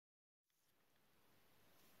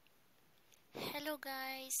Hello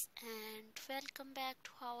guys, and welcome back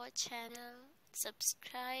to our channel.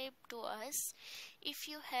 Subscribe to us if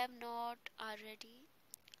you have not already,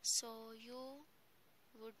 so you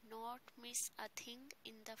would not miss a thing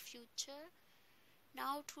in the future.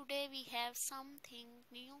 Now today we have something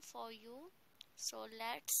new for you, so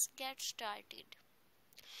let's get started.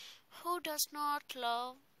 Who does not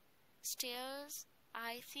love stairs?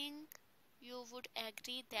 I think you would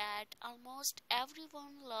agree that almost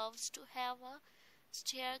everyone loves to have a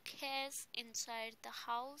staircase inside the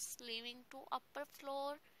house leading to upper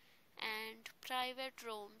floor and private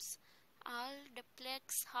rooms. All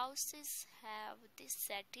duplex houses have this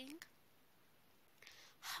setting.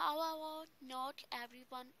 However, not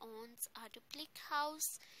everyone owns a duplex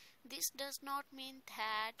house. This does not mean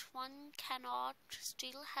that one cannot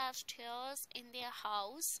still have stairs in their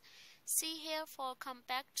house. See here for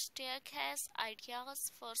compact staircase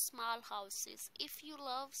ideas for small houses. If you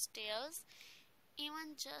love stairs,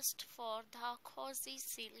 even just for the cozy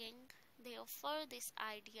ceiling, they offer this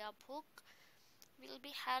idea book will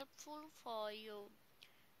be helpful for you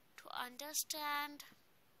to understand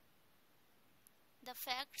the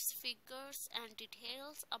facts, figures, and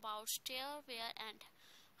details about stairway and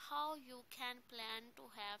how you can plan to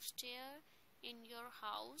have stair in your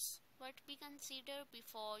house. What we consider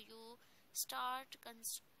before you start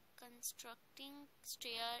constructing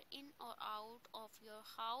stair in or out of your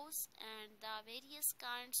house, and the various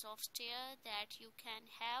kinds of stair that you can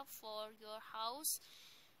have for your house.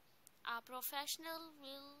 A professional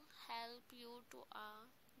will help you to a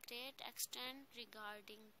great extent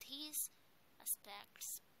regarding these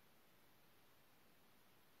aspects.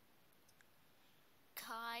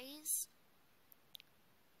 Guys,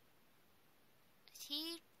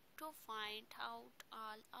 here to find out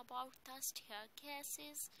all about the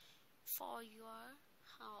staircases for your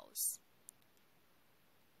house.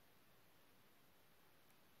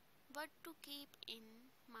 What to keep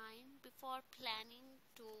in mind before planning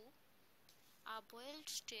to a build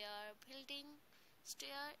stair. Building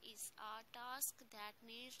stair is a task that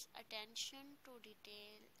needs attention to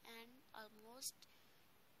detail and almost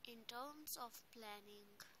in terms of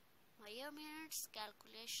planning, measurements,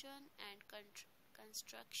 calculation, and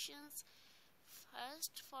constructions.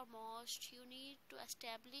 First foremost, you need to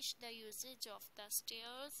establish the usage of the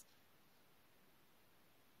stairs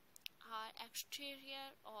are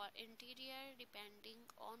exterior or interior depending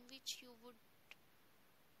on which you would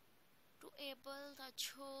to able to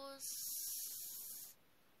choose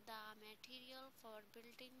the material for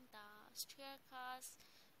building the staircase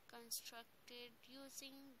constructed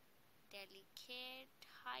using delicate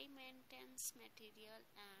high maintenance material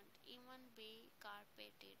and even be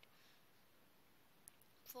carpeted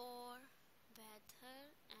for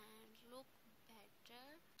weather and look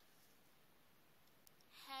better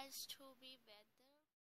has to be weather